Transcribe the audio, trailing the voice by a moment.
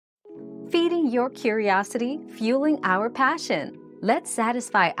feeding your curiosity, fueling our passion. Let's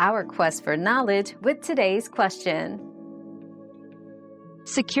satisfy our quest for knowledge with today's question.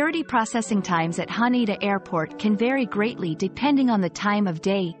 Security processing times at Haneda Airport can vary greatly depending on the time of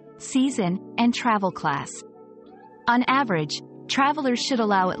day, season, and travel class. On average, travelers should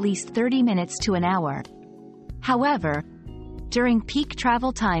allow at least 30 minutes to an hour. However, during peak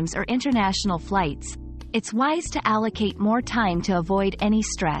travel times or international flights, it's wise to allocate more time to avoid any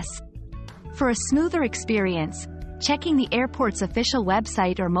stress. For a smoother experience, checking the airport's official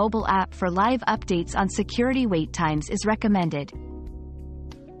website or mobile app for live updates on security wait times is recommended.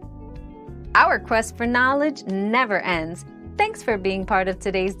 Our quest for knowledge never ends. Thanks for being part of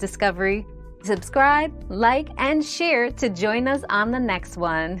today's discovery. Subscribe, like, and share to join us on the next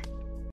one.